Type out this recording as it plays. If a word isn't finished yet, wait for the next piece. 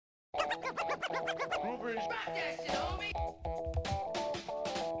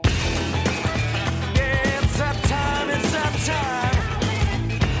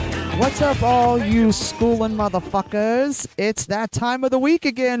What's up, all you schooling motherfuckers? It's that time of the week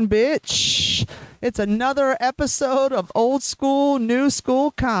again, bitch. It's another episode of Old School, New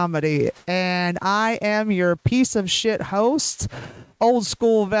School Comedy. And I am your piece of shit host, old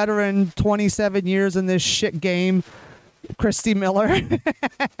school veteran, 27 years in this shit game, Christy Miller.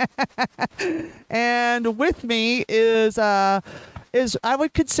 And with me is I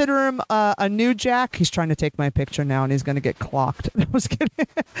would consider him a new jack. He's trying to take my picture now, and he's going to get clocked. I was kidding.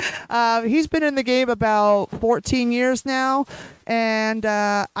 He's been in the game about 14 years now, and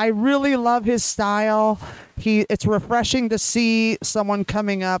I really love his style. It's refreshing to see someone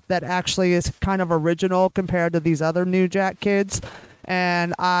coming up that actually is kind of original compared to these other new jack kids.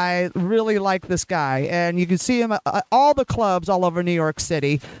 And I really like this guy. And you can see him at all the clubs all over New York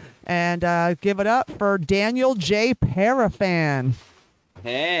City. And give it up for Daniel J. PERAFAN.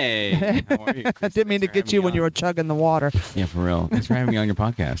 Hey. How are you? I didn't mean to get you when you were chugging the water. Yeah, for real. Thanks for having me on your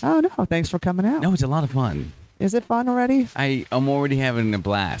podcast. Oh, no. Thanks for coming out. No, it's a lot of fun. Is it fun already? I'm already having a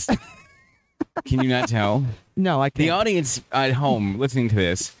blast. Can you not tell? No, I can't. The audience at home listening to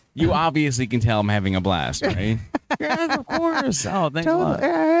this, you obviously can tell I'm having a blast, right? Yes, of course. Oh, thanks a lot.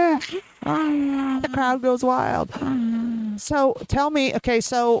 The crowd goes wild. So tell me, okay,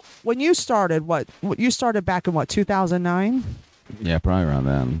 so when you started, what you started back in 2009? Yeah, probably around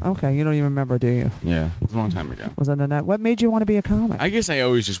then. Okay, you don't even remember, do you? Yeah, it was a long time ago. Was that that? What made you want to be a comic? I guess I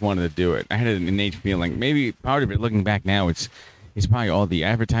always just wanted to do it. I had an innate feeling. Maybe part of it, looking back now, it's probably all the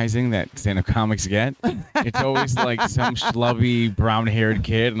advertising that stand-up comics get. It's always like some schlubby brown-haired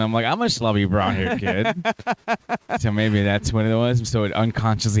kid, and I'm like, I'm a schlubby brown-haired kid. So maybe that's what it was. So it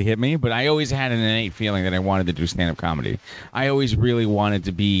unconsciously hit me. But I always had an innate feeling that I wanted to do stand-up comedy. I always really wanted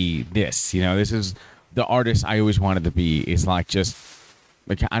to be this. You know, this is the artist I always wanted to be. Is like just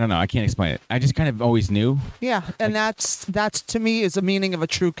like, I don't know. I can't explain it. I just kind of always knew. Yeah, and that's to me is the meaning of a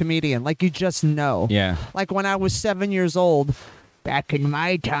true comedian. Like, you just know. Yeah. Like when I was 7 years old. Back in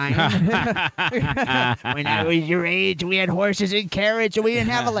my time, when I was your age, we had horses and carriage, and we didn't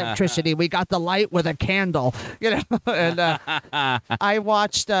have electricity. We got the light with a candle, you know. And I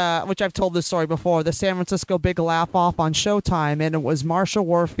watched, which I've told this story before, the San Francisco Big Laugh Off on Showtime, and it was Marsha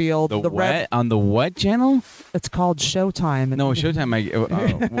Warfield. The what? On the what channel? It's called Showtime. No,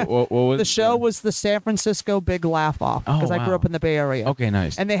 Showtime. What was the show? Was the San Francisco Big Laugh Off, because I grew up in the Bay Area. Okay,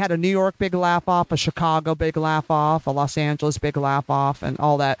 nice. And they had a New York Big Laugh Off, a Chicago Big Laugh Off, a Los Angeles Big Laugh Off, and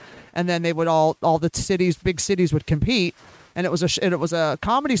all that. And then they would all the big cities would compete, and it was a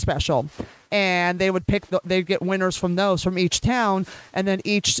comedy special, and they would they'd get winners from those from each town, and then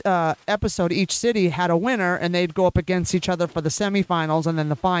each episode, each city had a winner, and they'd go up against each other for the semifinals and then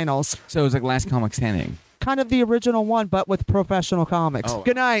the finals. So it was like Last Comic Standing. Kind of the original one, but with professional comics. Oh.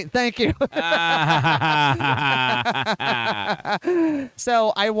 Good night. Thank you.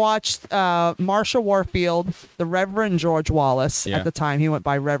 So I watched Marsha Warfield, the Reverend George Wallace. Yeah. At the time. He went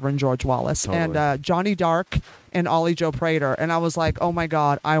by Reverend George Wallace. Totally. And Johnny Dark and Ollie Joe Prater. And I was like, oh, my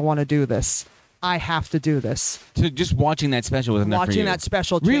God, I want to do this. I have to do this. So just watching that special was enough for you? Watching that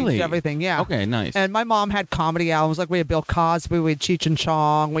special changed Really? everything, yeah. Okay, nice. And my mom had comedy albums. Like, we had Bill Cosby, we had Cheech and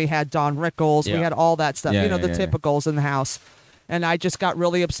Chong, we had Don Rickles, we had all that stuff. Yeah, you know, the typicals in the house. And I just got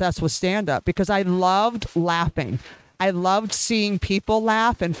really obsessed with stand-up because I loved laughing. I loved seeing people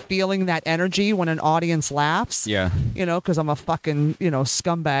laugh and feeling that energy when an audience laughs. Yeah. You know, because I'm a fucking,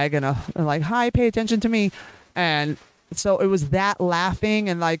 scumbag and like, hi, pay attention to me. And so it was that laughing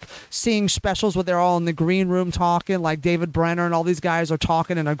and like seeing specials where they're all in the green room talking, like David Brenner and all these guys are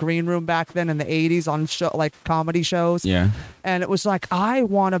talking in a green room back then in the 80s on like comedy shows. Yeah. And it was like, I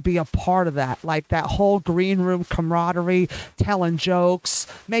want to be a part of that, like that whole green room camaraderie, telling jokes,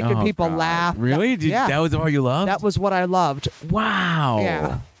 making people laugh. Really? That was all you loved? That was what I loved. Wow.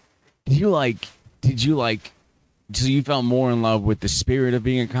 Yeah. Did you like, so you felt more in love with the spirit of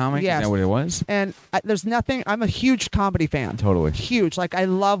being a comic? Yes. Is that what it was? And there's nothing, I'm a huge comedy fan. Totally. Huge. Like, I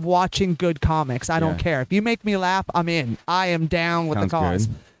love watching good comics. I don't care. If you make me laugh, I'm in. I am down with Sounds the cause.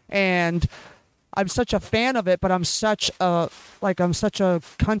 good. And I'm such a fan of it, but I'm such a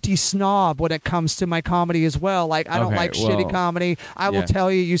cunty snob when it comes to my comedy as well. Like, I don't like shitty comedy. I will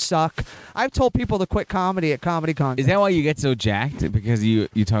tell you suck. I've told people to quit comedy at comedy contests. Is that why you get so jacked? Because you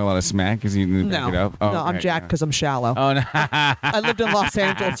talk a lot of smack because you need to back it up? Oh, no, I'm jacked because I'm shallow. Oh, no. I lived in Los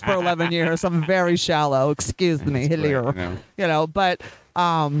Angeles for 11 years. I'm very shallow. Excuse me. Great, You know, but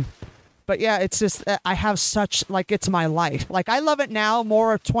But yeah, it's just I have such like it's my life. Like I love it now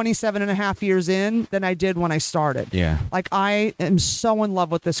more 27 and a half years in than I did when I started. Yeah. Like I am so in love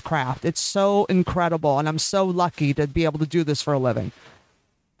with this craft. It's so incredible, and I'm so lucky to be able to do this for a living.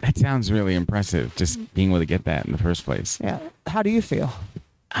 That sounds really impressive. Just being able to get that in the first place. Yeah. How do you feel?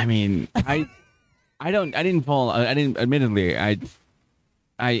 I mean, I didn't fall. I didn't. Admittedly,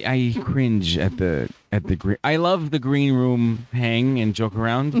 I cringe at the green. I love the green room hang and joke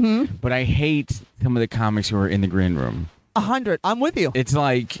around, but I hate some of the comics who are in the green room. 100. I'm with you. It's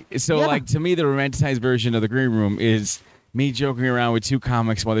like like to me the romanticized version of the green room is me joking around with two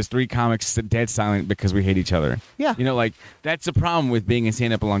comics while there's three comics dead silent because we hate each other. Yeah. You know, like that's the problem with being in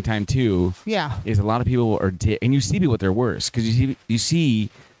stand up a long time too. Yeah. Is a lot of people are and you see people at their worst because you see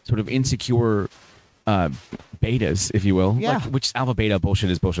sort of insecure betas, if you will. Yeah. Like, which alpha beta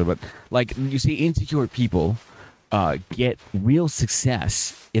bullshit is bullshit, but like you see insecure people get real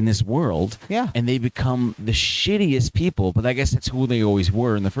success in this world, and they become the shittiest people, but I guess that's who they always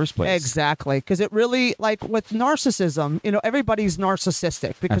were in the first place. Exactly, because it really, like with narcissism, you know, everybody's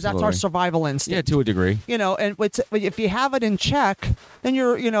narcissistic because that's our survival instinct. Yeah, to a degree. You know, and if you have it in check, then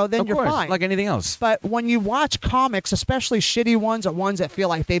you're fine. Like anything else. But when you watch comics, especially shitty ones or ones that feel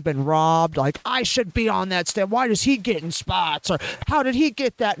like they've been robbed, like I should be on that stage. Why does he get in spots? Or how did he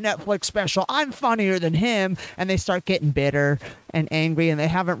get that Netflix special? I'm funnier than him, and they start getting bitter and angry, and they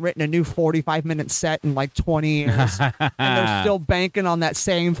haven't written a new 45-minute set in like 20 years, and they're still banking on that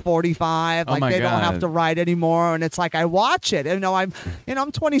same 45. Like they don't have to write anymore, and it's like I watch it.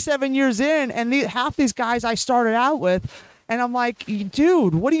 I'm 27 years in, and half these guys I started out with. And I'm like,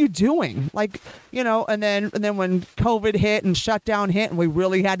 dude, what are you doing? Like, you know, and then when COVID hit and shutdown hit and we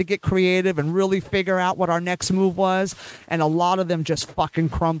really had to get creative and really figure out what our next move was. And a lot of them just fucking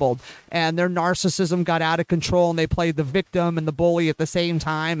crumbled and their narcissism got out of control and they played the victim and the bully at the same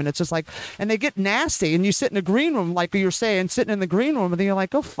time. And it's just like, and they get nasty and you sit in the green room, like you're saying, sitting in the green room and then you're like,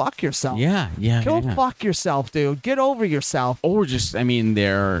 go fuck yourself. Go fuck yourself, dude. Get over yourself. Or just, I mean,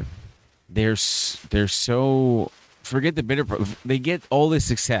 they're so... Forget the bitter part. They get all this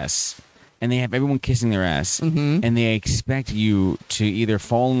success, and they have everyone kissing their ass, and they expect you to either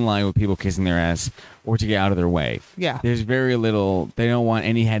fall in line with people kissing their ass or to get out of their way. Yeah. There's very little. They don't want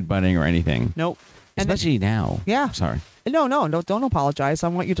any headbutting or anything. Nope. Especially now. Yeah. Sorry. No, don't apologize. I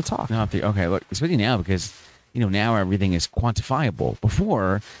want you to talk. No, okay, look, especially now because, you know, now everything is quantifiable.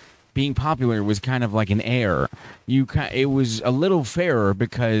 Before, being popular was kind of like an air. It was a little fairer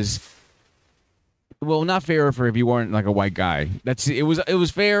because... Well, not fair for if you weren't like a white guy. It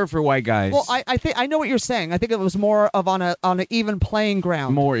was fair for white guys. Well, I think I know what you're saying. I think it was more of on an even playing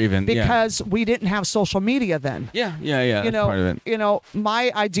ground. More even, because we didn't have social media then. Yeah. That's part of it. You know,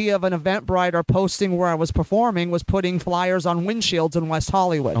 my idea of an Eventbrite or posting where I was performing was putting flyers on windshields in West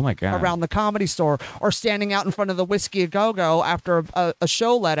Hollywood. Oh my God. Around the Comedy Store, or standing out in front of the Whiskey A Go Go after a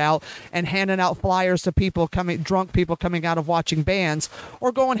show let out and handing out flyers to drunk people coming out of watching bands,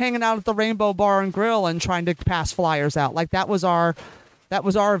 or going hanging out at the Rainbow Bar and Grill and trying to pass flyers out. Like that was our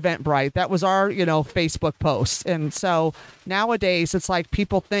Eventbrite. That was our, Facebook post. And so nowadays it's like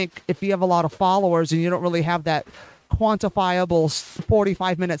people think if you have a lot of followers and you don't really have that quantifiable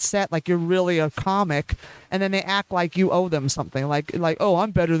 45-minute set, like you're really a comic, and then they act like you owe them something. Like, oh,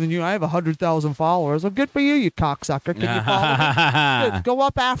 I'm better than you. I have 100,000 followers. Well, good for you, you cocksucker. Can you follow me? Good. Go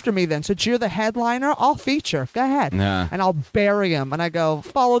up after me then. Since you're the headliner, I'll feature. Go ahead. Yeah. And I'll bury him. And I go,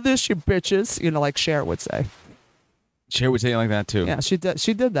 follow this, you bitches. Like Cher would say. Cher would say it like that too. Yeah, she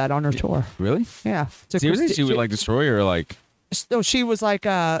did that on her tour. Really? Yeah. Seriously? She would like destroy her, like... No, she was like,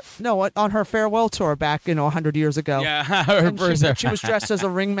 on her farewell tour back, 100 years ago. Yeah, she was dressed as a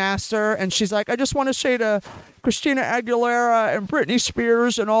ringmaster, and she's like, I just want to say to Christina Aguilera and Britney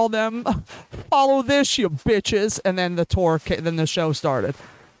Spears and all them, follow this, you bitches. And then the show started.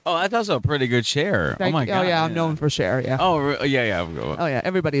 Oh, that's also a pretty good Cher. Oh my God. Oh yeah, I'm known for Cher. Yeah. Oh yeah. Oh yeah,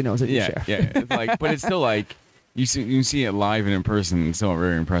 everybody knows it. Yeah, yeah. It's like, but it's still like. You see it live and in person. It's still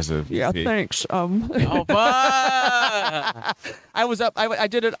very impressive. Yeah, thanks. Oh, fuck! I was up. I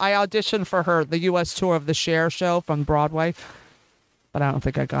did it. I auditioned for the U.S. tour of the Cher show from Broadway, but I don't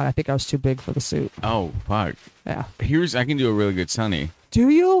think I got it. I think I was too big for the suit. Oh, fuck. Yeah. I can do a really good Sonny. Do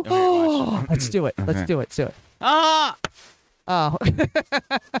you? Okay, oh, let's do it. Let's do it. Ah! Oh.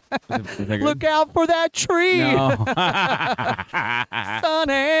 Look out for that tree. No.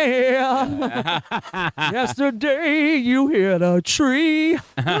 Sonny. Yesterday you hit a tree.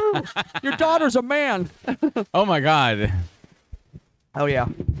 Your daughter's a man. Oh my God. Oh yeah.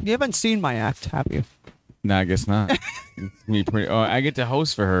 You haven't seen my act, have you? No, I guess not. I get to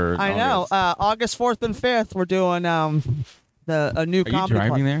host for her. I know. August 4th and 5th, we're doing a new Are you comedy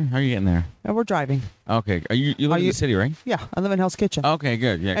driving club. there? How are you getting there? And we're driving. Okay. You live in you- the city, right? Yeah, I live in Hell's Kitchen. Okay,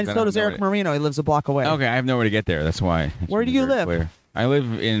 good. Yeah. 'cause and I so don't does know Eric where Marino. He lives a block away. Okay, I have nowhere to get there. That's why. Where do you live? Clear. I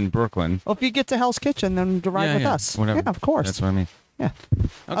live in Brooklyn. Well, if you get to Hell's Kitchen, then drive with us. Whatever. Yeah, of course. That's what I mean. Yeah.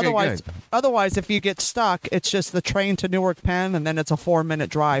 Okay, good. Otherwise, if you get stuck, it's just the train to Newark Penn, and then it's a 4-minute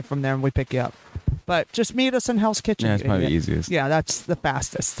drive from there, and we pick you up. But just meet us in Hell's Kitchen. Yeah, it's probably the easiest. Yeah, that's the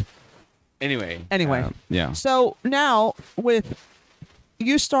fastest. Anyway. Yeah. So now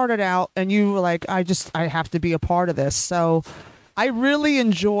you started out and you were like, I have to be a part of this. So I really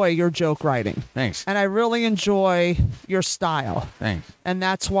enjoy your joke writing. Thanks. And I really enjoy your style. Thanks. And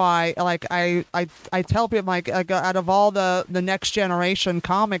that's why, like, I tell people, like out of all the next generation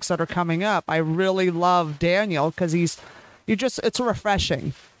comics that are coming up, I really love Daniel because it's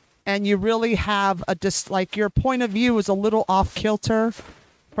refreshing. And you really have like your point of view is a little off kilter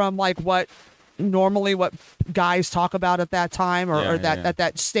from like what guys talk about at that time or at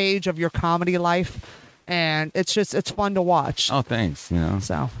that stage of your comedy life. And it's fun to watch. Oh, thanks.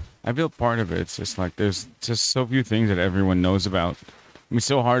 So I feel part of it. It's just like there's just so few things that everyone knows about. I mean, it's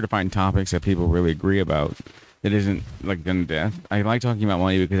so hard to find topics that people really agree about that isn't like done to death. I like talking about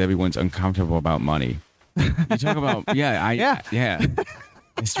money because everyone's uncomfortable about money. You talk about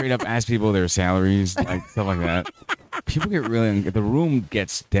I straight up ask people their salaries, like stuff like that. People get the room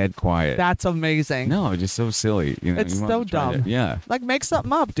gets dead quiet. That's amazing. No, just so silly. It's so dumb. Yeah. Like, make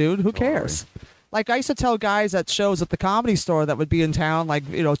something up, dude. Who cares? Like, I used to tell guys at shows at the Comedy Store that would be in town, like,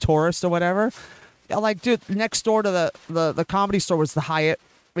 tourists or whatever. Like, dude, next door to the Comedy Store was the Hyatt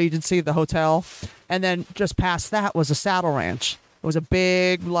Regency, the hotel. And then just past that was a Saddle Ranch. It was a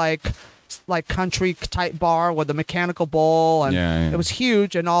big, like country type bar with a mechanical bull. And it was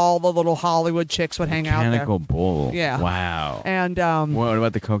huge. And all the little Hollywood chicks would hang out there. Mechanical bull. Yeah. Wow. And what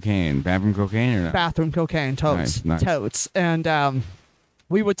about the cocaine? Bathroom cocaine or not? Bathroom cocaine. Totes. Nice. Totes. And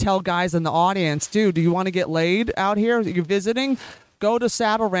we would tell guys in the audience, dude, do you want to get laid out here? You're visiting? Go to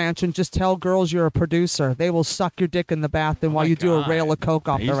Saddle Ranch and just tell girls you're a producer. They will suck your dick in the bathroom while you do a rail of coke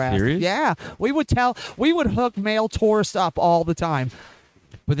off their ass. Serious? Yeah. We would hook male tourists up all the time.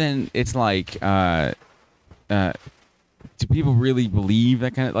 But then it's like, do people really believe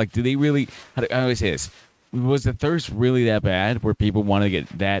that kind of, like, do they really, I always say this, was the thirst really that bad where people want to get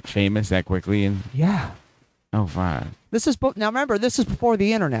that famous that quickly? And yeah. Oh, fine. Now remember, this is before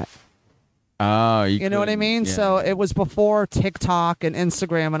the internet. Oh, you know what I mean? Yeah. So it was before TikTok and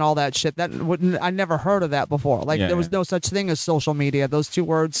Instagram and all that shit. I never heard of that before. Like, there was no such thing as social media. Those two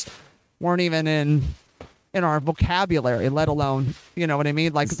words weren't even in our vocabulary, let alone, you know what I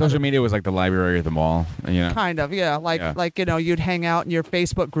mean? Like, social media was like the library at the mall, Kind of, yeah. Like you'd hang out in your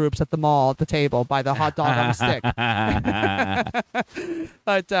Facebook groups at the mall at the table by the hot dog on a stick.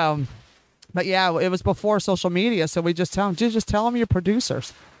 But yeah, it was before social media, so we just tell them, dude, just tell them you're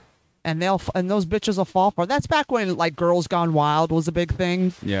producers. And those bitches will fall for it. That's back when, like, Girls Gone Wild was a big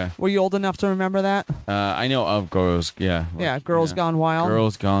thing. Yeah. Were you old enough to remember that? I know of Girls, yeah. Yeah, Girls Gone Wild.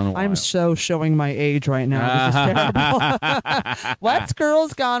 Girls Gone Wild. I'm so showing my age right now. This is terrible. What's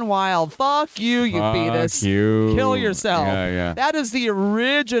Girls Gone Wild? Fuck you, you fetus. You. Kill yourself. Yeah. That is the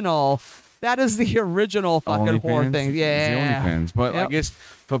original fucking whore thing. Yeah. It's the OnlyFans. But I guess,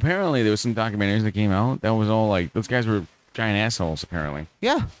 apparently there was some documentaries that came out that was all like, those guys were giant assholes, apparently.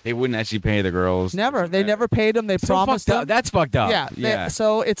 Yeah. They wouldn't actually pay the girls. Never. They never paid them. They promised them. That's fucked up. Yeah.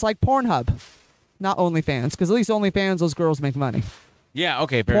 So it's like Pornhub, not OnlyFans, because at least OnlyFans, those girls make money. Yeah,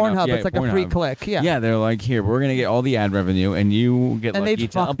 okay, fair Pornhub, enough. Yeah, it's like a free click. Yeah. Yeah, they're like, here, we're going to get all the ad revenue, and you get and lucky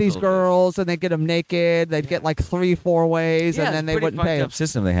they'd fuck these girls, and they'd get them naked. They'd get like 3-4 ways, and then they wouldn't pay. Up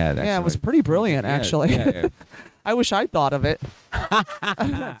system they had, actually. Yeah, it was pretty brilliant, actually. Yeah. I wish I thought of it.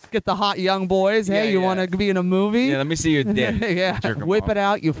 Get the hot young boys. Hey, you want to be in a movie? Yeah, let me see your dick. Yeah, whip it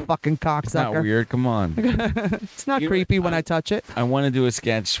out, you fucking cocksucker. It's not weird. Come on. It's not creepy when I touch it. I want to do a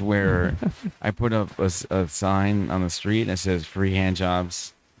sketch where I put up a sign on the street and it says free hand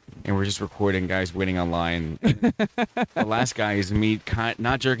jobs, and we're just recording guys waiting online. The last guy is me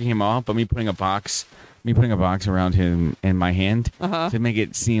not jerking him off, but me putting a box around him and my hand to make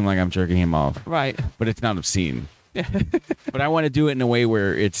it seem like I'm jerking him off. Right. But it's not obscene. But I want to do it in a way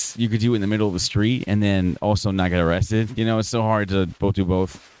where you could do it in the middle of the street and then also not get arrested. It's so hard to both do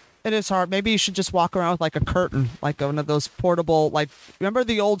both. It is hard. Maybe you should just walk around with like a curtain, like one of those portable, like, remember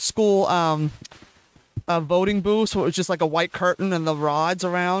the old school voting booths where it was just like a white curtain and the rods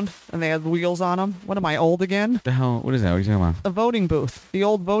around and they had wheels on them? What am I, old again? The hell? What is that? What are you talking about? A voting booth. The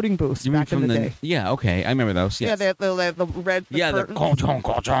old voting booths back in the day. Yeah, okay. I remember those. Yes. Yeah, they had the red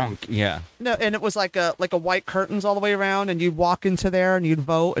curtains. Yeah. No, and it was like a white curtains all the way around, and you'd walk into there and you'd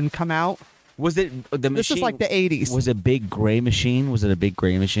vote and come out. Was it the machine? This is like the 80s. Was it a big gray machine? Was it a big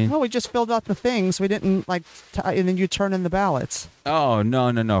gray machine? No, we just filled out the things. We didn't and then you turn in the ballots. Oh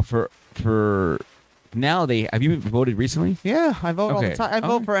no! For now have you voted recently? Yeah, I vote all the Okay. time. I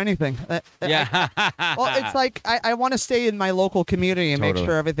vote for anything. Yeah. Well, it's like I want to stay in my local community and make Totally.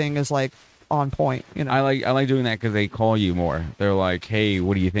 sure everything is like on point. You know. I like doing that because they call you more. They're like, "Hey,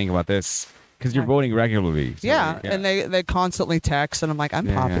 what do you think about this?" Because you're Right. voting regularly. So and they constantly text, and I'm like, I'm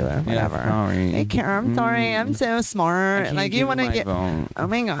popular, Yeah, whatever. sorry. Hey, Karen, I'm sorry, I'm so smart. can't Like, you give want to my get? vote. Oh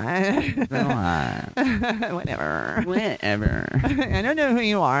my god, So what? whatever. Whatever. I don't know who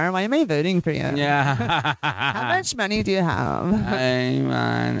you are. Why am I voting for you? Yeah. How much money do you have? I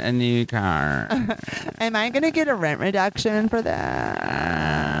want a new car. Am I gonna get a rent reduction for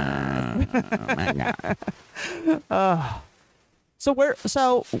that? Oh my god. So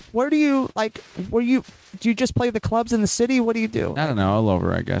where do you do you just play the clubs in the city? What do you do? I don't know, all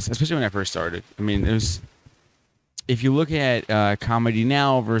over, I guess. Especially when I first started. I mean, if you look at comedy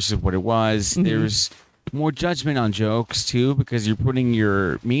now versus what it was, there's more judgment on jokes too, because you're putting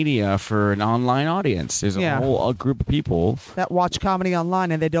your media for an online audience. There's a whole group of people That watch comedy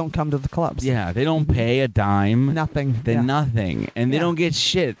online and they don't come to the clubs. Yeah, they don't pay a dime. Nothing. They're nothing, and they don't get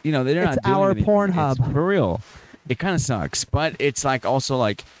shit. You know, they're It's not doing our anything. Pornhub. It's for real. It kind of sucks, but it's like also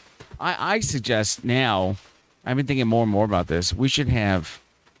like I suggest now. I've been thinking more and more about this. We should have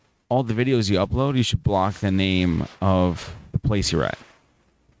all the videos you upload. You should block the name of the place you're at,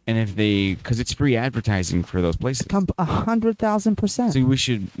 and if because it's free advertising for those places. 100,000%. So we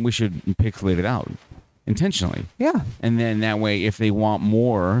should pixelate it out intentionally. Yeah. And then that way, if they want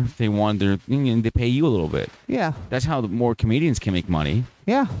more, if they want they pay you a little bit. Yeah. That's how more comedians can make money.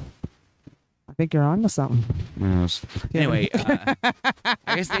 Yeah. I think you're on to something. Who knows? Anyway,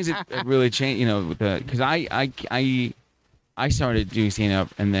 I guess things have really changed. You know, because I started doing stand up,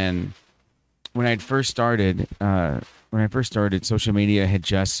 and then when I first started, social media had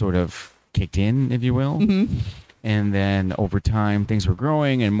just sort of kicked in, if you will. Mm-hmm. And then over time, things were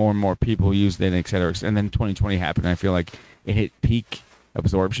growing, and more people used it, et cetera. And then 2020 happened. And I feel like it hit peak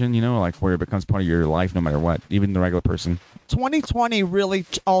absorption. You know, like where it becomes part of your life, no matter what, even the regular person. 2020 really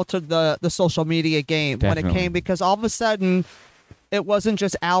altered the social media game when it Definitely. came, because all of a sudden it wasn't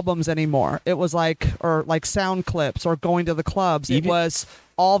just albums anymore. It was like sound clips or going to the clubs. It was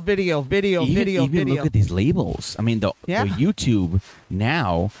all video. Even look at these labels. I mean, the YouTube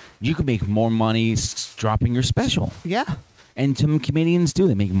now, you can make more money dropping your special. Yeah. And some comedians do.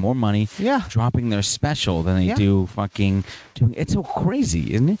 They make more money dropping their special than they do fucking doing. It's so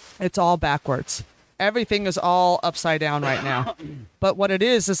crazy, isn't it? It's all backwards. Everything is all upside down right now. But what it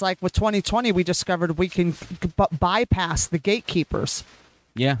is like with 2020, we discovered we can bypass the gatekeepers.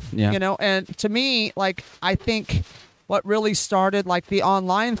 Yeah, yeah. You know, and to me, like, I think what really started like the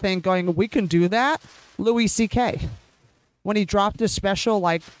online thing going, we can do that. Louis C.K. When he dropped his special,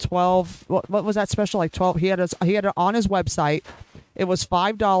 like 12, what was that special? Like 12, he had it on his website. It was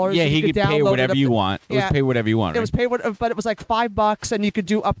 $5. Yeah, he could pay whatever you want. It was pay whatever you want. It was pay but it was like $5, and you could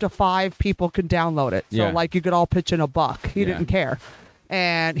do up to 5 people could download it. So like you could all pitch in $1. He didn't care,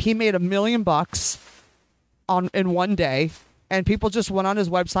 and he made $1 million in one day, and people just went on his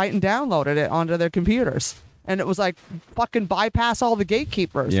website and downloaded it onto their computers. And it was like fucking bypass all the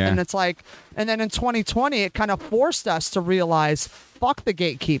gatekeepers. Yeah. And it's like, and then in 2020, it kind of forced us to realize, fuck the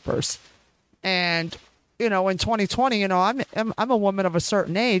gatekeepers. And, you know, in 2020, you know, I'm a woman of a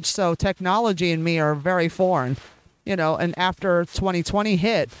certain age, so technology and me are very foreign, you know. And after 2020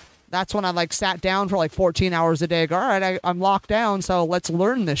 hit, that's when I like sat down for like 14 hours a day. Go, all right, I'm locked down, so let's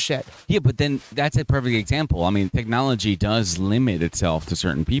learn this shit. Yeah, but then that's a perfect example. I mean, technology does limit itself to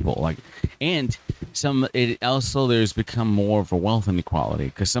certain people, like, and it also there's become more of a wealth inequality,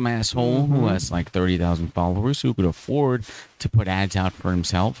 because some asshole who has like 30,000 followers who could afford to put ads out for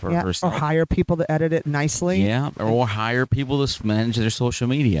himself or herself, or hire people to edit it nicely. Yeah, or hire people to manage their social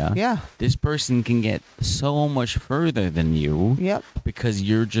media. Yeah. This person can get so much further than you. Yep. Because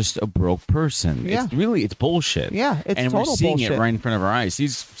you're just a broke person. Yeah. It's bullshit. Yeah, it's and total we're seeing bullshit. it right in front of our eyes.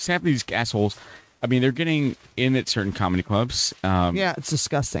 Half these assholes, I mean, they're getting in at certain comedy clubs. Yeah, it's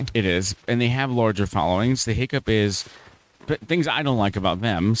disgusting. It is. And they have larger followings. The hiccup is, but things I don't like about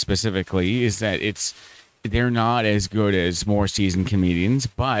them specifically is that they're not as good as more seasoned comedians,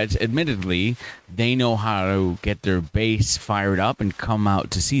 but admittedly, they know how to get their base fired up and come out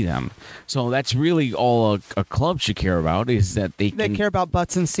to see them. So that's really all a club should care about, is that they care about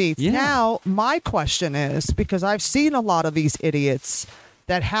butts and seats. Yeah. Now, my question is, because I've seen a lot of these idiots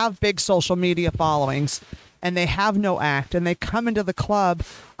that have big social media followings and they have no act and they come into the club,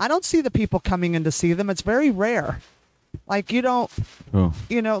 I don't see the people coming in to see them. It's very rare. Like you don't, Oh.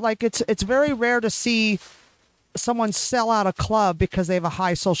 like it's very rare to see someone sell out a club because they have a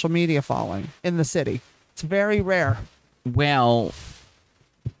high social media following in the city. It's very rare. Well,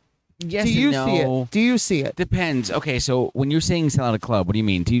 yes Do you and no. see it? Do you see it? Depends. Okay, so when you're saying sell out a club, what do you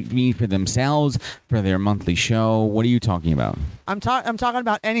mean? Do you mean for themselves, for their monthly show? What are you talking about? I'm talking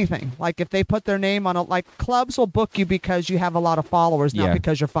about anything. Like if they put their name on it, like clubs will book you because you have a lot of followers, not Yeah.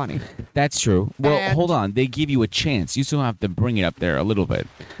 because you're funny. That's true. Well, And- hold on. They give you a chance. You still have to bring it up there a little bit.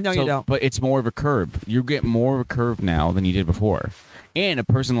 No, you don't. But it's more of a curve. You get more of a curve now than you did before. And a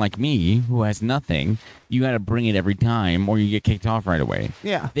person like me who has nothing, you got to bring it every time or you get kicked off right away.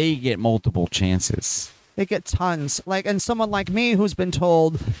 Yeah. They get multiple chances. They get tons. And someone like me who's been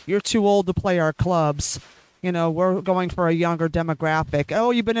told, you're too old to play our clubs. We're going for a younger demographic.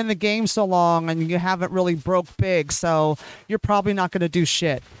 Oh, you've been in the game so long and you haven't really broke big, so you're probably not going to do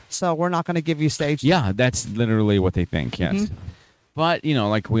shit. So we're not going to give you stage. Yeah, that's literally what they think, yes. Mm-hmm. But,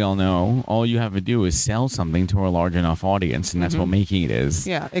 like we all know, all you have to do is sell something to a large enough audience, and that's what making it is.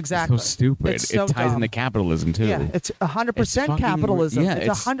 Yeah, exactly. It's so stupid. It's so it ties dumb. into capitalism, too. Yeah, it's 100% It's fucking- capitalism. yeah, it's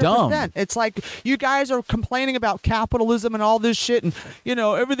it's 100%. dumb. It's like you guys are complaining about capitalism and all this shit, and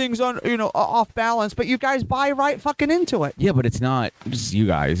everything's on off balance, but you guys buy right fucking into it. Yeah, but it's not just you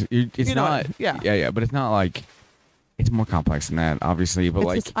guys. It's You know not. what? Yeah. Yeah. But it's not like. It's more complex than that, obviously. But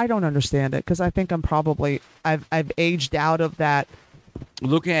It's just, I don't understand it because I think I've aged out of that.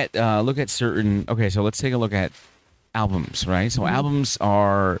 look at certain. Okay, so let's take a look at albums, right? So albums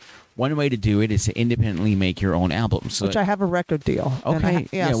are one way to do it is to independently make your own albums. So, Which I have a record deal. And Okay.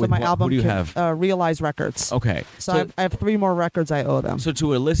 Yeah, so with my what- album who do you can, have? Realize Records. okay. So I have 3 more records I owe them. So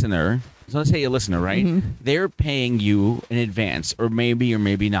to a listener, so let's say a listener, right? Mm-hmm. They're paying you in advance, or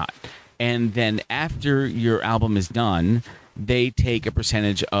maybe not. And then after your album is done, they take a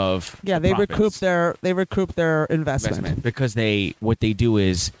percentage of Yeah, the they profits. recoup their investment. Because what they do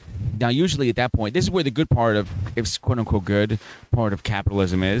is now usually at that point, this is where the good part of it's quote unquote good part of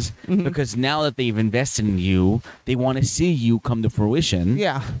capitalism is Mm-hmm. because now that they've invested in you, they want to see you come to fruition.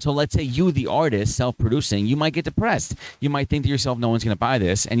 Yeah. So let's say you, the artist, self-producing, you might get depressed. You might think to yourself, no one's going to buy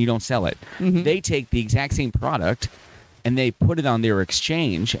this, and you don't sell it. Mm-hmm. They take the exact same product and they put it on their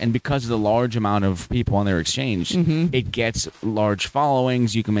exchange, and because of the large amount of people on their exchange, it gets large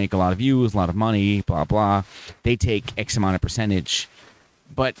followings. You can make a lot of views, a lot of money, blah blah. They take X amount of percentage,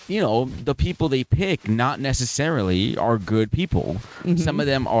 but the people they pick not necessarily are good people. Some of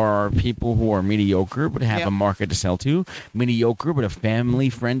them are people who are mediocre but have Yep. a market to sell to, mediocre but a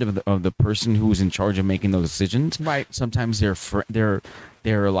family friend of the person who's in charge of making those decisions. Right. Sometimes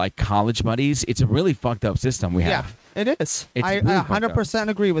they're like college buddies. It's a really fucked up system we have. Yeah, it is. It's I really fucked up. 100%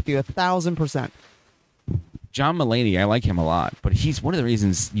 agree with you. 1,000%. John Mulaney, I like him a lot, but he's one of the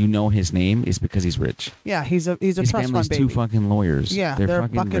reasons his name is because he's rich. Yeah, he's a His trust fund family's baby. 2 fucking lawyers. Yeah, they're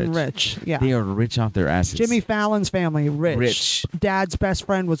fucking rich. Yeah. They are rich off their asses. Jimmy Fallon's family, rich. Rich. Dad's best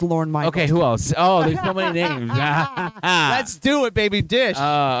friend was Lorne Michaels. Okay, who else? Oh, there's so many names. Let's do it, baby. Dish.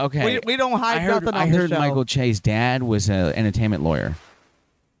 Okay. We don't hide I heard, nothing on I the heard show. Michael Che's dad was an entertainment lawyer.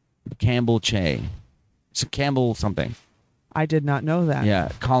 Campbell Che. So Campbell something. I did not know that. Yeah,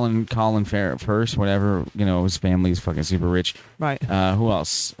 Colin First, whatever. His family's fucking super rich. Right. Who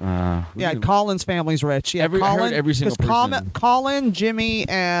else? Yeah, Colin's family's rich. Yeah, I heard every single 'cause person. Colin, Jimmy,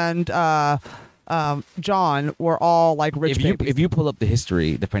 and John were all like rich babies. If you pull up the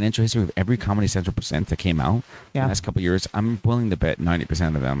financial history of every Comedy Central present that came out in Yeah. the last couple of years, I'm willing to bet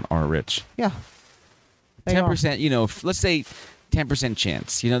 90% of them are rich. Yeah. They are. 10%, let's say 10%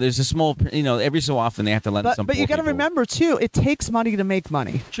 chance. There's a small, every so often they have to let some But you got got to remember too, it takes money to make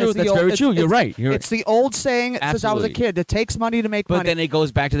money. True, It's the that's very true. You're right. It's the old saying since I was a Absolutely. kid. It takes money to make But money. then it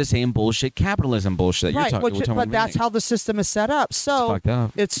goes back to the same bullshit capitalism bullshit that right, we're talking but about. that's how the system is set up. So It's fucked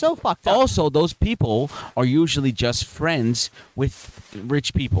up. It's so fucked up. Also, those people are usually just friends with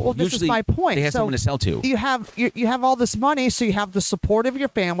rich people. Well, this usually, is my point. They have So someone to sell to. You have all this money, so you have the support of your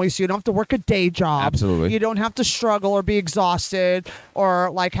family, so you don't have to work a day job. Absolutely. You don't have to struggle or be exhausted or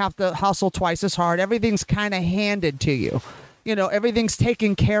like have to hustle twice as hard. Everything's kind of handed to you. Everything's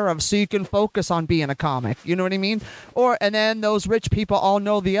taken care of so you can focus on being a comic. You know what I mean? And then those rich people all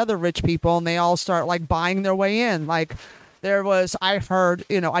know the other rich people and they all start like buying their way in. Like I've heard,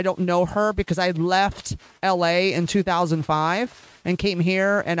 I don't know her because I left LA in 2005 and came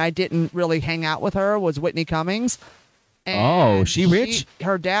here and I didn't really hang out with her, was Whitney Cummings. And she rich?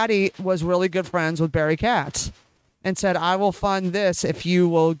 Her daddy was really good friends with Barry Katz and said, I will fund this if you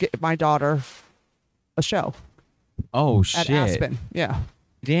will get my daughter a show Oh, at shit. Aspen. Yeah.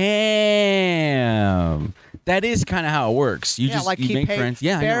 Damn. That is kind of how it works. You Yeah, just like you he make paid, friends.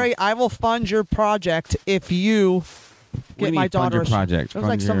 Yeah, I know. Barry, I will fund your project if you get my daughter Fund your project. It was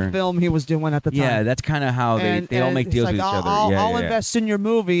like some film he was doing at the time. Yeah, that's kind of how they all make deals like, with each other. I'll invest in your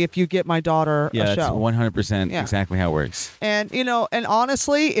movie if you get my daughter a show. That's 100% exactly how it works. And and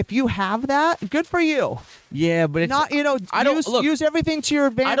honestly, if you have that, good for you. Yeah, but it's not use everything to your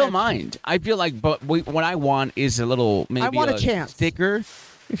advantage. I don't mind. I feel like, but what I want is a little maybe I want a chance. sticker.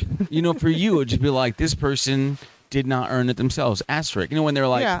 For you, it'd just be like, this person did not earn it themselves. Asterisk. When they're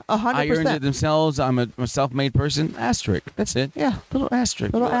like, 100%. I earned it themselves. I'm a self-made person. Asterisk. That's it. Yeah. Little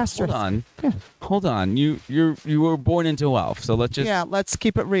asterisk. Asterisk. Hold on. Yeah. Hold on. You were born into wealth. So let's just let's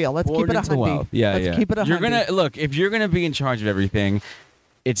keep it real. Let's keep it a wealth. Yeah, let's keep it a You're gonna look if you're gonna be in charge of everything.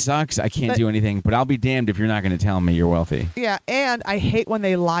 It sucks. I can't do anything, but I'll be damned if you're not going to tell me you're wealthy. Yeah, and I hate when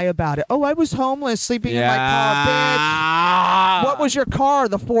they lie about it. Oh, I was homeless, sleeping in my car, bitch. What was your car?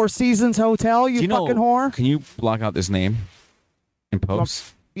 The Four Seasons Hotel, you fucking whore? Can you block out this name in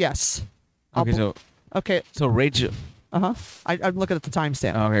post? Yes. Okay, so Rachel. I'm looking at the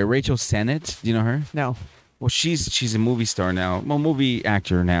timestamp. Okay, Rachel Sennett. Do you know her? No. Well, she's a movie star now. Well, movie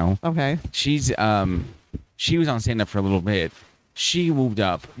actor now. Okay. She was on stand up for a little bit. She moved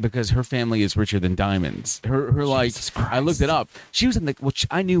up because her family is richer than diamonds. Her like, I looked it up. She was in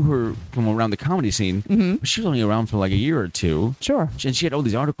I knew her from around the comedy scene. Mm-hmm. But she was only around for like a year or two. Sure. And she had all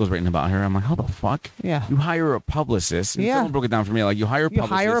these articles written about her. I'm like, how the fuck? Yeah. You hire a publicist. And yeah. Someone broke it down for me. Like, you hire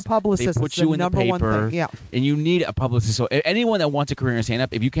a publicist. They put you in the paper. Yeah. And you need a publicist. So anyone that wants a career in stand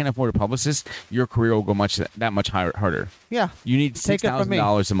up, if you can't afford a publicist, your career will go that much harder. Yeah. You need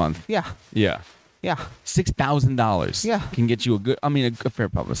 $6,000 a month. Yeah. Yeah. Yeah. $6,000 can get you a fair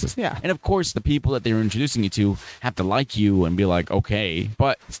publicist. Yeah. And of course, the people that they're introducing you to have to like you and be like, okay.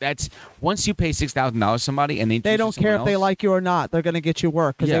 But that's once you pay $6,000 to somebody and they don't care if they like you or not. They're going to get you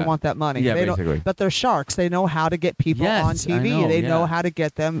work because they want that money. Yeah, basically. But they're sharks. They know how to get people on TV. They know how to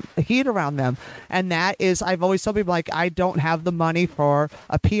get them heat around them. And that is, I've always told people, like, I don't have the money for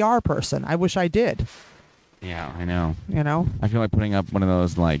a PR person. I wish I did. Yeah, I know. I feel like putting up one of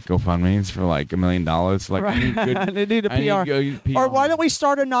those like GoFundMe's for like $1 million. Like, right. They need a PR. Or why don't we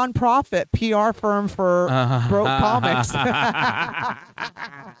start a nonprofit PR firm for broke comics?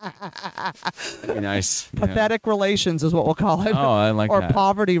 Nice. Pathetic relations is what we'll call it. Oh, I like that. Or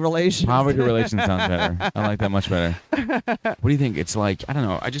poverty relations. Poverty relations sounds better. I like that much better. What do you think? It's like, I don't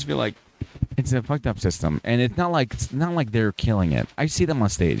know. I just feel like it's a fucked up system, and it's not like they're killing it. I see them on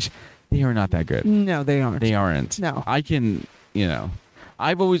stage. They are not that good. No, they aren't. They aren't. No. I can,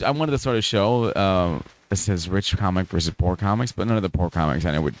 I wanted to start a show that says rich comic versus poor comics, but none of the poor comics,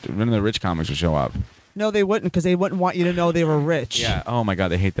 none of the rich comics would show up. No, they wouldn't, because they wouldn't want you to know they were rich. Yeah. Oh my God,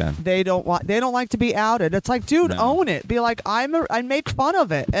 they hate that. They don't like to be outed. It's like, dude, own it. Be like, I make fun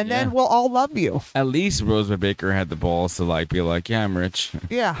of it, and then we'll all love you. At least Rosewood Baker had the balls to like be like, yeah, I'm rich.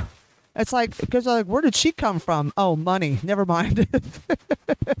 Yeah. It's like, because like, where did she come from? Oh, money. Never mind.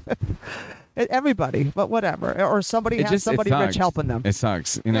 Everybody, but whatever. Or somebody has somebody rich helping them. It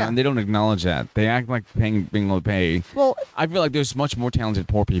sucks, and they don't acknowledge that. They act like being low pay. Well, I feel like there's much more talented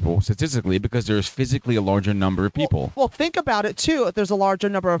poor people statistically because there's physically a larger number of people. Well, think about it too. There's a larger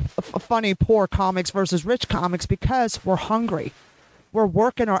number of funny poor comics versus rich comics because we're hungry. We're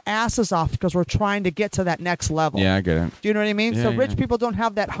working our asses off because we're trying to get to that next level. Yeah, I get it. Do you know what I mean? Yeah, so rich people don't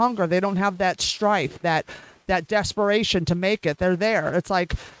have that hunger. They don't have that strife, that desperation to make it. They're there. It's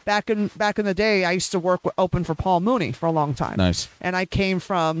like back in the day, I used to open for Paul Mooney for a long time. Nice. And I came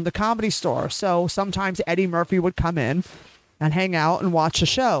from the Comedy Store. So sometimes Eddie Murphy would come in and hang out and watch the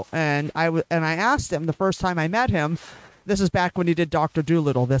show. And I asked him the first time I met him, this is back when he did Dr.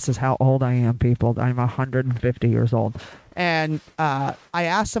 Dolittle. This is how old I am, people. I'm 150 years old. And I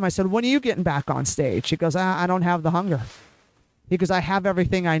asked him, I said, when are you getting back on stage? He goes, I don't have the hunger. He goes, I have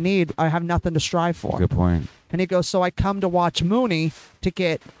everything I need. I have nothing to strive for. Good point. And he goes, so I come to watch Mooney to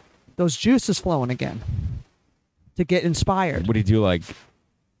get those juices flowing again, to get inspired. Would he do like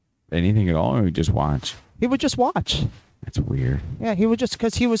anything at all, or would he just watch? He would just watch. That's weird. Yeah, he would just,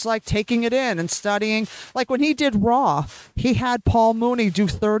 because he was like taking it in and studying. Like when he did Raw, he had Paul Mooney do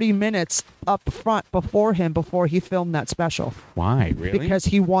 30 minutes up front before he filmed that special. Why? Really? Because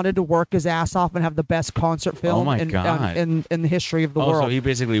he wanted to work his ass off and have the best concert film in the history of the world. So he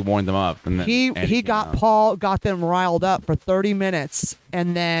basically warmed them up. And then he got them riled up for 30 minutes,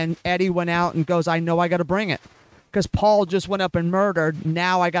 and then Eddie went out and goes, I know I got to bring it. Because Paul just went up and murdered.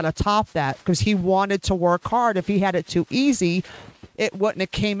 Now I got to top that because he wanted to work hard. If he had it too easy, it wouldn't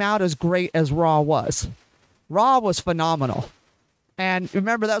have came out as great as Raw was. Raw was phenomenal. And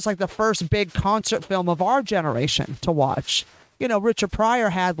remember, that was like the first big concert film of our generation to watch. Richard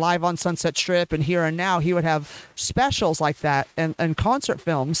Pryor had Live on Sunset Strip and Here and Now. He would have specials like that and concert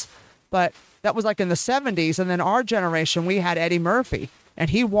films. But that was like in the 70s. And then our generation, we had Eddie Murphy. And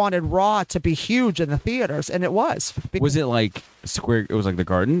he wanted Raw to be huge in the theaters. And it was. Was it like Square? It was like the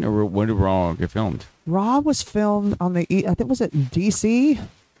Garden? Or when did Raw get filmed? Raw was filmed on I think, was it D.C.?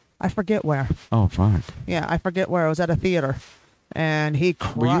 I forget where. Oh, fuck. Yeah, I forget where. It was at a theater. And he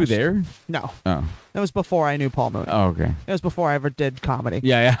crushed. Were you there? No. Oh. It was before I knew Paul Mooney. Oh, okay. It was before I ever did comedy.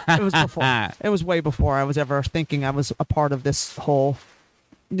 Yeah. It was before. It was way before I was ever thinking I was a part of this whole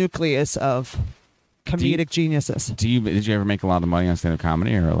nucleus of comedic geniuses. Did you ever make a lot of money on stand-up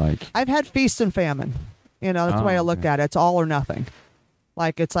comedy, or like? I've had feast and famine. That's the way I looked at it. It's all or nothing.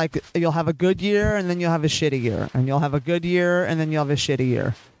 Like, it's like you'll have a good year and then you'll have a shitty year, and you'll have a good year and then you'll have a shitty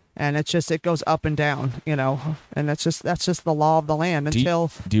year. And it goes up and down, and that's just the law of the land until.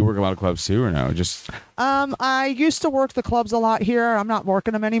 Do you work a lot of clubs too, or no? Just. I used to work the clubs a lot here. I'm not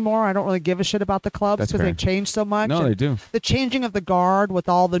working them anymore. I don't really give a shit about the clubs because they've changed so much. No, they do. The changing of the guard with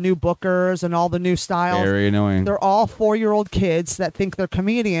all the new bookers and all the new styles. Very annoying. They're all 4-year-old kids that think they're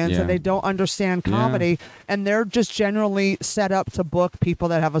comedians and they don't understand comedy. Yeah. And they're just generally set up to book people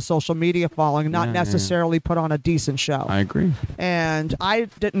that have a social media following, not necessarily put on a decent show. I agree. And I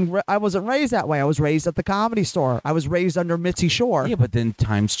wasn't raised that way. I was raised at the Comedy Store. I was raised under Mitzi Shore. Yeah, but then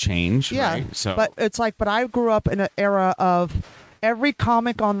times change, yeah, right? So. But it's like, but I grew up in an era of every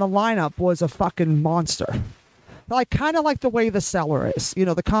comic on the lineup was a fucking monster. Like, kind of like the way the Cellar is.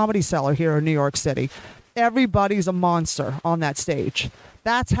 The Comedy Cellar here in New York City. Everybody's a monster on that stage.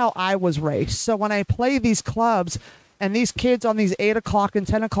 That's how I was raised. So when I play these clubs and these kids on these 8 o'clock and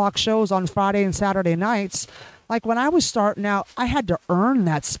 10 o'clock shows on Friday and Saturday nights, like when I was starting out, I had to earn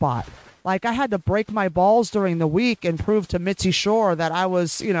that spot. Like, I had to break my balls during the week and prove to Mitzi Shore that I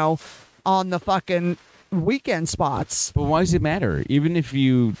was, on the fucking weekend spots. But why does it matter? Even if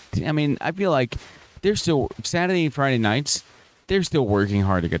I feel like they're still, Saturday and Friday nights, they're still working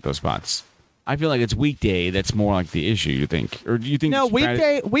hard to get those spots. I feel like it's weekday that's more like the issue, you think? Or do you think? No,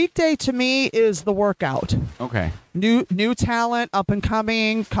 weekday to me is the workout. Okay. New talent, up and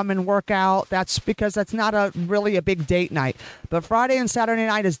coming, come and work out. That's because that's not really a big date night. But Friday and Saturday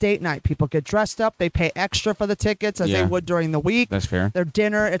night is date night. People get dressed up. They pay extra for the tickets as they would during the week. That's fair. Their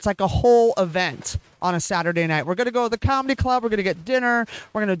dinner. It's like a whole event on a Saturday night. We're going to go to the comedy club. We're going to get dinner.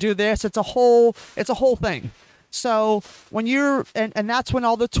 We're going to do this. It's a whole thing. So when and that's when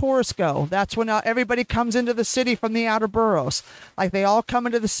all the tourists go. That's when everybody comes into the city from the outer boroughs. Like, they all come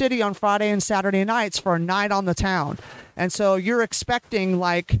into the city on Friday and Saturday nights for a night on the town. And so you're expecting,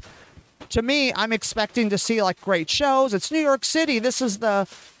 like, to me, I'm expecting to see like great shows. It's New York City. This is the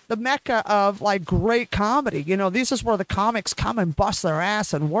mecca of like great comedy. This is where the comics come and bust their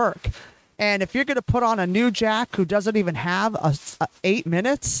ass and work. And if you're going to put on a new Jack who doesn't even have 8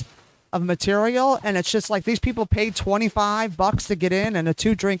 minutes of material, and it's just like these people paid $25 to get in and a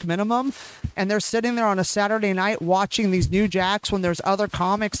 2-drink minimum, and they're sitting there on a Saturday night watching these new Jacks when there's other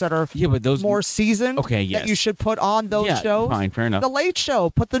comics that are but those more seasoned that you should put on those shows. Fine, fair enough. The Late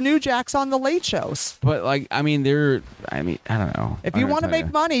Show, put the new Jacks on the late shows. But like, I don't know. If you want to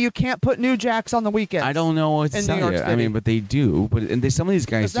make money, you can't put new Jacks on the weekends. I don't know what to tell you. But they do. But some of these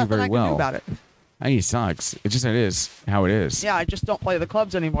guys do very well. There's nothing I can do about it. He sucks. It is how it is. Yeah, I just don't play the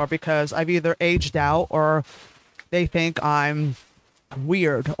clubs anymore because I've either aged out or they think I'm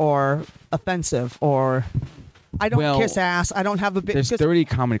weird or offensive or I don't kiss ass. I don't have a big... There's 30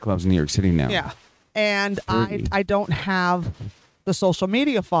 comedy clubs in New York City now. Yeah. And I don't have the social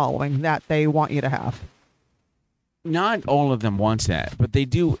media following that they want you to have. Not all of them wants that, but they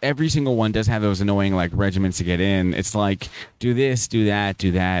do. Every single one does have those annoying like regiments to get in. It's like, do this, do that,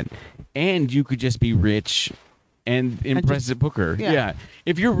 do that. And you could just be rich and impress the booker. Yeah.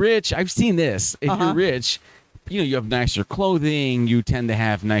 If you're rich, I've seen this. If you're rich, you have nicer clothing. You tend to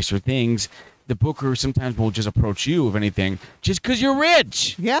have nicer things. The booker sometimes will just approach you, if anything, just because you're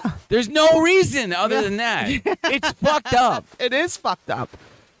rich. Yeah. There's no reason other than that. It's fucked up. It is fucked up.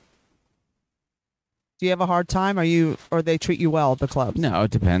 Do you have a hard time? Or they treat you well at the clubs? No,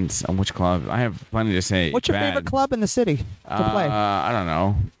 it depends on which club. I have plenty to say. What's your favorite club in the city to play? I don't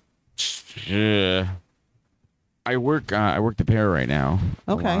know. I work the Pair right now.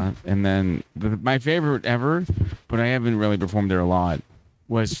 Okay. And then my favorite ever, but I haven't really performed there a lot,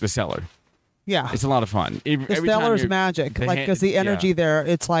 was the Cellar. Yeah. It's a lot of fun. The Cellar's magic. Because the energy there,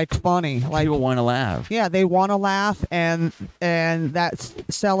 it's like funny. Like people want to laugh. Yeah, they want to laugh, and that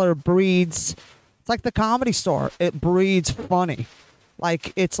Cellar breeds. It's like the Comedy Store. It breeds funny.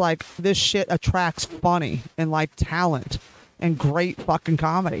 Like, it's like this shit attracts funny and like talent and great fucking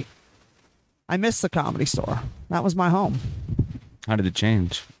comedy. I miss the Comedy Store. That was my home. How did it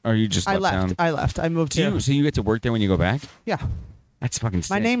change? Or you just left town? I left. I moved here. So you get to work there when you go back? Yeah. That's fucking sick.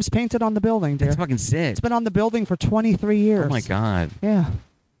 My name's painted on the building, dear. That's fucking sick. It's been on the building for 23 years. Oh my god. Yeah.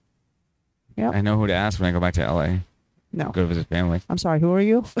 Yep. I know who to ask when I go back to LA. No. Go visit family. I'm sorry, who are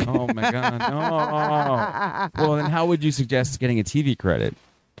you? Oh my god. No. Well, then how would you suggest getting a TV credit?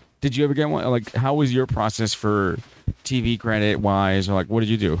 Did you ever get one? Like, how was your process for TV credit wise, or like, what did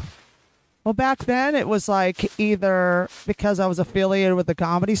you do? Well, back then it was like either because I was affiliated with the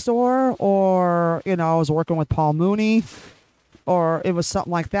Comedy Store, or I was working with Paul Mooney, or it was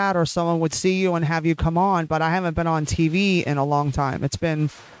something like that, or someone would see you and have you come on. But I haven't been on TV in a long time. It's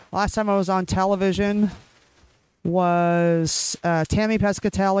been last time I was on television was Tammy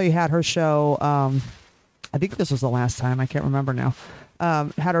Pescatelli had her show. I think this was the last time. I can't remember now.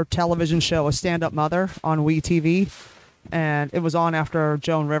 Had her television show, A Stand-Up Mother, on WeTV. And it was on after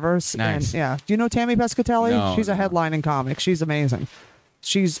Joan Rivers. Nice. And yeah. Do you know Tammy Pescatelli? No, She's a headlining comic. She's amazing.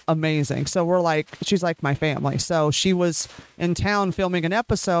 So she's like my family. So she was in town filming an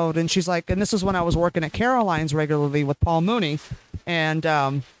episode, and she's like, and this is when I was working at Caroline's regularly with Paul Mooney, and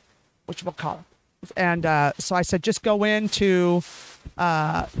whatchamacallit. And so I said, just go into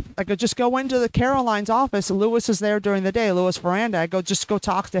the Caroline's office. Lewis is there during the day, Louis Veranda. I go, just go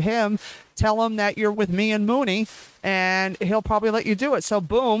talk to him. Tell him that you're with me and Mooney, and he'll probably let you do it. So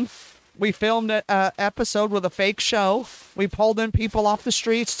boom, we filmed an episode with a fake show. We pulled in people off the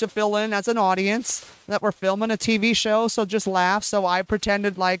streets to fill in as an audience that we're filming a TV show. So just laugh. So I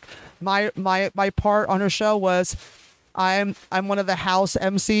pretended like my part on her show was, I'm one of the house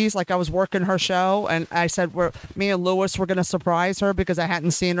MCs, like I was working her show, and I said me and Lewis were going to surprise her because I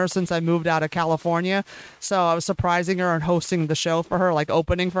hadn't seen her since I moved out of California. So I was surprising her and hosting the show for her, like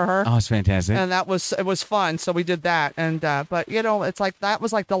opening for her. Oh, it's fantastic. And it was fun. So we did that. And but it's like that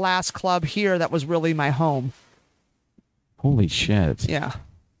was like the last club here that was really my home. Holy shit. Yeah.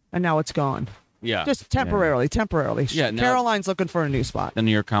 And now it's gone. Yeah. Just temporarily. Yeah. Caroline's looking for a new spot. The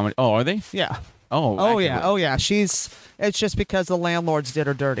New York Comedy. Oh, are they? Yeah. Oh yeah. Oh yeah. It's just because the landlords did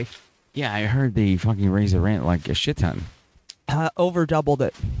her dirty. Yeah, I heard they fucking raised the rent like a shit ton. Over doubled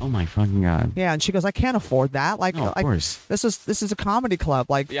it. Oh my fucking god. Yeah, and she goes, I can't afford that. Like, of course. This is a comedy club.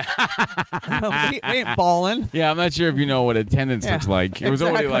 Like, Yeah. we ain't balling. Yeah, I'm not sure if you know what attendance looks like. It was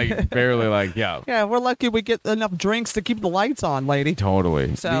only like barely like, yeah. Yeah, we're lucky we get enough drinks to keep the lights on, lady.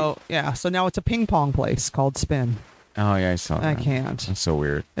 Totally. So so now it's a ping pong place called Spin. Oh yeah, I saw that. I can't. That's so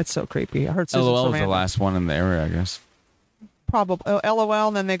weird. It's so creepy. I heard Susan LOL was Sarandon. the last one in the area, I guess. Probably LOL,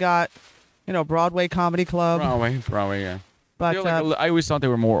 and then they got, Broadway Comedy Club. Broadway, yeah. But I always thought they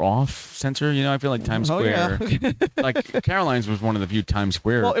were more off center. I feel like Times Square. Yeah. Like Caroline's was one of the few Times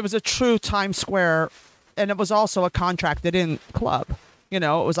Square. Well, it was a true Times Square, and it was also a contracted-in club. It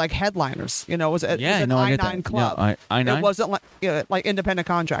was like headliners. It was an I-9 club. Yeah, I-9? It wasn't like independent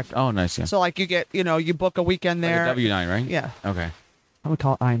contractor. Oh, nice. Yeah. So like you get, you book a weekend there. Like a W9, right? Yeah. Okay. I would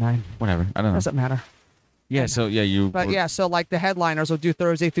call it I-9. Whatever. I don't know. Doesn't matter. Yeah. So yeah, so like the headliners would do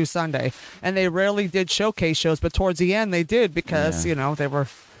Thursday through Sunday, and they rarely did showcase shows, but towards the end they did because they were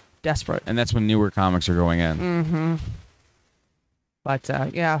desperate. And that's when newer comics are going in. Mm-hmm. But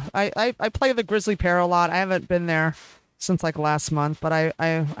I play the Grizzly Pear a lot. I haven't been there since like last month, but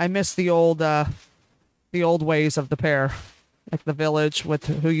I miss the old ways of the Pear, like the Village with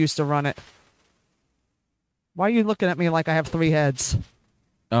who used to run it. Why are you looking at me like I have 3 heads?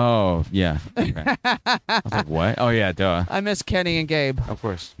 Oh yeah. Okay. I was like, what? Oh yeah, duh. I miss Kenny and Gabe. Of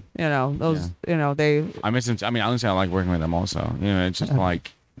course. Those. They. I miss them. I mean, honestly, I like working with them also. It's just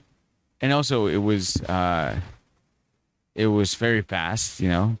like, and also it was very fast.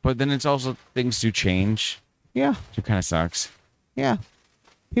 But then it's also things do change. Yeah. It kind of sucks. Yeah.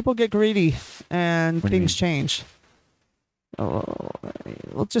 People get greedy and things change. Oh,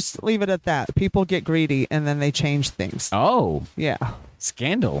 we'll just leave it at that. People get greedy and then they change things. Oh. Yeah.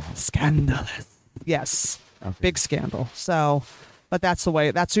 Scandalous. Yes. Okay. Big scandal. So, but that's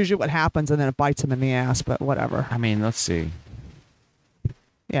usually what happens, and then it bites them in the ass, but whatever. I mean, let's see.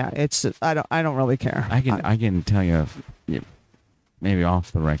 Yeah, I don't really care. I can tell you, maybe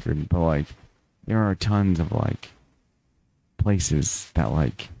off the record, but like, there are tons of like places that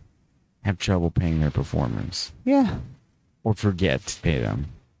like have trouble paying their performers. Yeah. Or forget to pay them.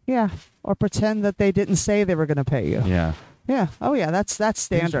 Yeah. Or pretend that they didn't say they were going to pay you. Yeah. Yeah. Oh yeah, that's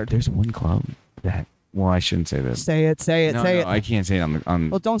standard. There's one club that. Well, I shouldn't say this. Say it. No, I can't say it on.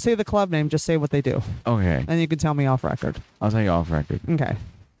 Well, don't say the club name. Just say what they do. Okay. And you can tell me off record. I'll tell you off record. Okay.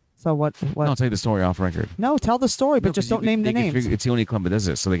 So what? No, I'll tell you the story off record. No, tell the story, but just don't name the names. It's the only club that does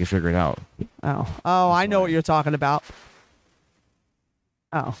it, so they can figure it out. Oh, I know what you're talking about.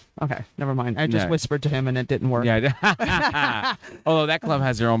 Oh, okay. Never mind. I just Yeah. whispered to him and it didn't work. Yeah. Although that club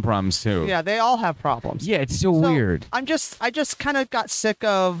has their own problems too. Yeah, they all have problems. Yeah, it's so weird. I just kind of got sick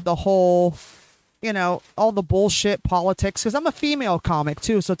of the whole, all the bullshit politics, because I'm a female comic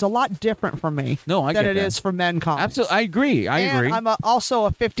too, so it's a lot different for me No, I than get it that. is for men comics. Absolutely, I agree. I and agree. I'm also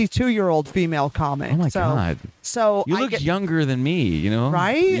a 52-year-old female comic. Oh my so, God. So You I look get, younger than me, you know?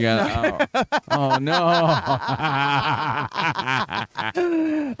 Right? You got, oh no.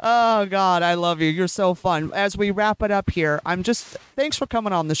 Oh God, I love you. You're so fun. As we wrap it up here, thanks for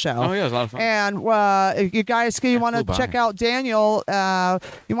coming on the show. Oh yeah, it was a lot of fun. And if you guys, you want to flew by. check out Daniel,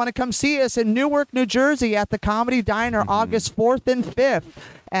 you want to come see us in Newark, New Jersey at the Comedy Diner, August 4th and 5th.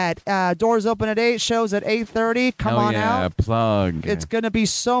 At doors open at 8, shows at 8:30. Come on out. Plug. It's gonna be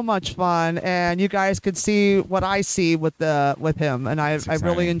so much fun, and you guys could see what I see with him, and I really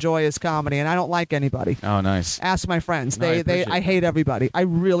exciting. enjoy his comedy, and I don't like anybody. Oh, nice. Ask my friends. No, I appreciate I hate everybody. I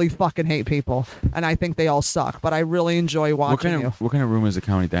really fucking hate people, and I think they all suck. But I really enjoy watching you. What kind of room is the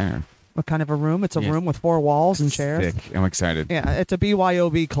Comedy Diner? What kind of a room? It's a Yeah. room with 4 walls and chairs. Sick. I'm excited. Yeah, it's a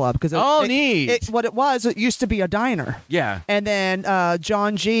BYOB club because Neat. it used to be a diner. Yeah. And then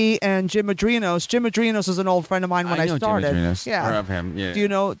John G and Jim Madrinos. Jim Madrinos is an old friend of mine when I know started. Jim Adrinos. Yeah. Or of him. Yeah. Do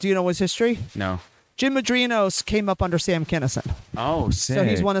you know his history? No. Jim Madrinos came up under Sam Kinison. Oh, sick. So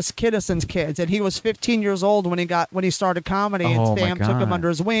he's one of Kinison's kids, and he was 15 years old when he started comedy. Oh, And my Sam took him God. under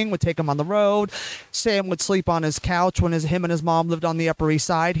his wing, would take him on the road. Sam would sleep on his couch when him and his mom lived on the Upper East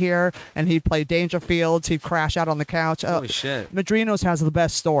Side here, and he'd play Dangerfields. He'd crash out on the couch. Holy shit. Madrinos has the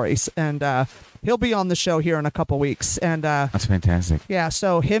best stories, and he'll be on the show here in a couple weeks. And That's fantastic. yeah,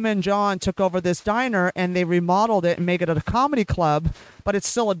 so him and John took over this diner and they remodeled it and made it a comedy club, but it's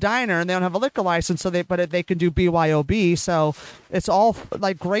still a diner and they don't have a liquor license, but they can do BYOB. So it's all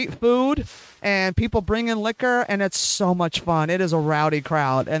like great food and people bring in liquor and it's so much fun. It is a rowdy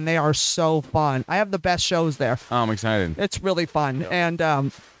crowd and they are so fun. I have the best shows there. Oh, I'm excited. It's really fun. And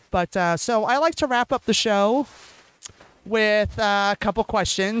so I like to wrap up the show with a couple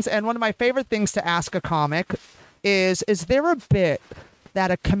questions. And one of my favorite things to ask a comic is there a bit that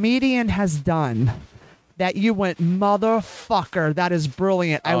a comedian has done that you went, motherfucker, that is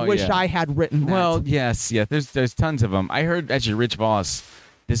brilliant. I wish yeah. I had written that. Well, yes. There's tons of them. I heard actually Rich Voss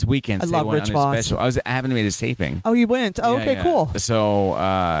this weekend. I say love one Rich on his Voss. special. I haven't made his taping. Oh, you went. Oh, Yeah, okay, yeah. cool.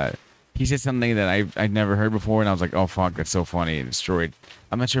 So he said something that I'd never heard before, and I was like, oh, fuck, that's so funny. It destroyed.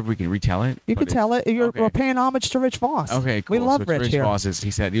 I'm not sure if we can retell it. You but can tell it. We're paying homage to Rich Voss. Okay, cool. We love so Rich here. Voss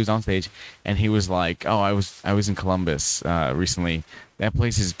he said he was on stage, and he was like, oh, I was in Columbus recently. That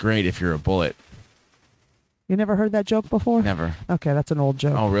place is great if you're a bullet. You never heard that joke before? Never. Okay, that's an old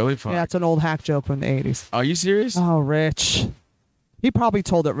joke. Oh, really? Fuck. Yeah, it's an old hack joke from the 80s. Are you serious? Oh, Rich. He probably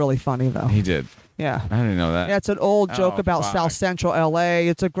told it really funny, though. He did. Yeah. I didn't know that. Yeah, it's an old joke Oh, about fuck. South Central LA.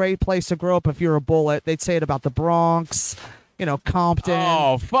 It's a great place to grow up if you're a bullet. They'd say it about the Bronx, Compton.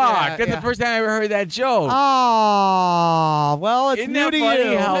 Oh, fuck. Yeah, That's yeah. the first time I ever heard that joke. Oh, well, it's Isn't new that to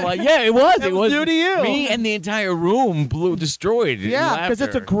funny you. how, yeah, it was. It was new to you. Me and the entire room destroyed. in Yeah, because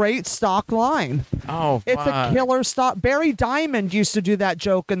it's a laughter. great stock line. Oh, It's a fuck. killer stock. Barry Diamond used to do that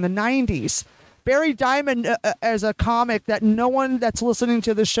joke in the 90s. Barry Diamond as a comic that no one that's listening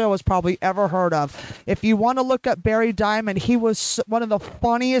to the show has probably ever heard of. If you want to look up Barry Diamond, he was one of the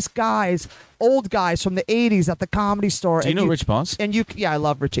funniest guys, old guys from the 80s at the Comedy Store. Do you know Rich Voss? Yeah, I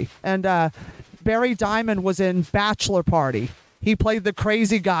love Richie. And Barry Diamond was in Bachelor Party. He played the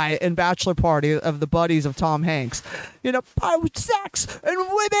crazy guy in Bachelor Party of the buddies of Tom Hanks. Sex and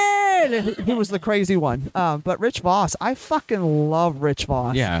women. He was the crazy one. But Rich Voss, I fucking love Rich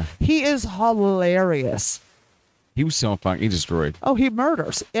Voss. Yeah. He is hilarious. He was so funny. He destroyed. Oh, he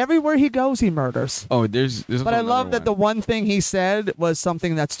murders. Everywhere he goes, he murders. Oh, there's But I love that the one thing he said was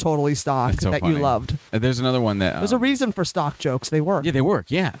something that's totally stock That's so that funny. you loved. There's another one that. There's a reason for stock jokes. They work. Yeah, they work.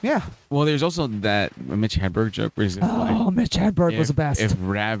 Yeah. Yeah. Well, there's also that Mitch Hedberg joke where he's like, Oh, Mitch Hedberg was the best.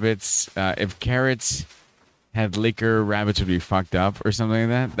 if carrots had liquor, rabbits would be fucked up or something like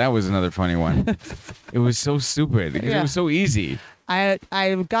that. That was another funny one. It was so stupid because Yeah. it was so easy. I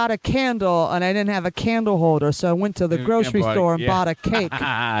got a candle and I didn't have a candle holder, so I went to the Yeah, grocery bought- store and yeah. bought a cake.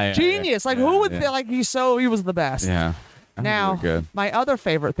 Yeah, Genius! Like who would think? Like he was the best. Yeah. I think they Now, were good. my other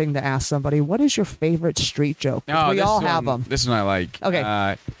favorite thing to ask somebody: what is your favorite street joke? 'Cause we this all one- have them. This one I like.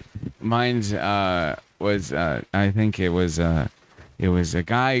 Okay. Mine's was I think it was a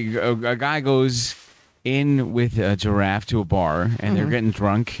guy. A guy goes in with a giraffe to a bar, and they're getting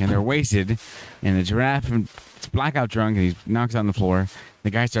drunk and they're wasted, and the giraffe is blackout drunk, and he knocks on the floor.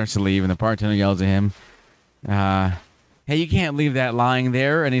 The guy starts to leave, and the bartender yells at him, "Hey, you can't leave that lying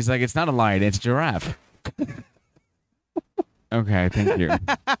there!" And he's like, "It's not a lion, it's a giraffe." Okay, thank you.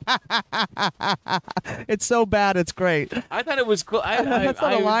 It's so bad, it's great. I thought it was cool. That's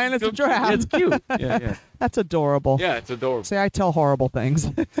not a lion, it's a giraffe. Yeah, it's cute. Yeah. That's adorable. Yeah, it's adorable. See, I tell horrible things.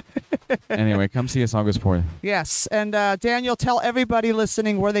 Anyway, come see us August 4th. Yes, and Daniel, tell everybody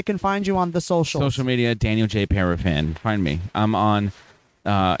listening where they can find you on the socials. Social media, Daniel J. PERAFAN. Find me. I'm on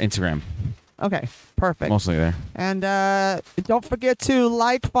Instagram. Okay, perfect. Mostly there. And don't forget to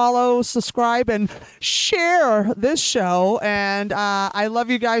like, follow, subscribe, and share this show. And I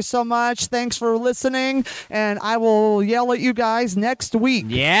love you guys so much. Thanks for listening. And I will yell at you guys next week.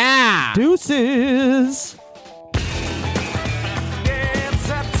 Yeah. Deuces.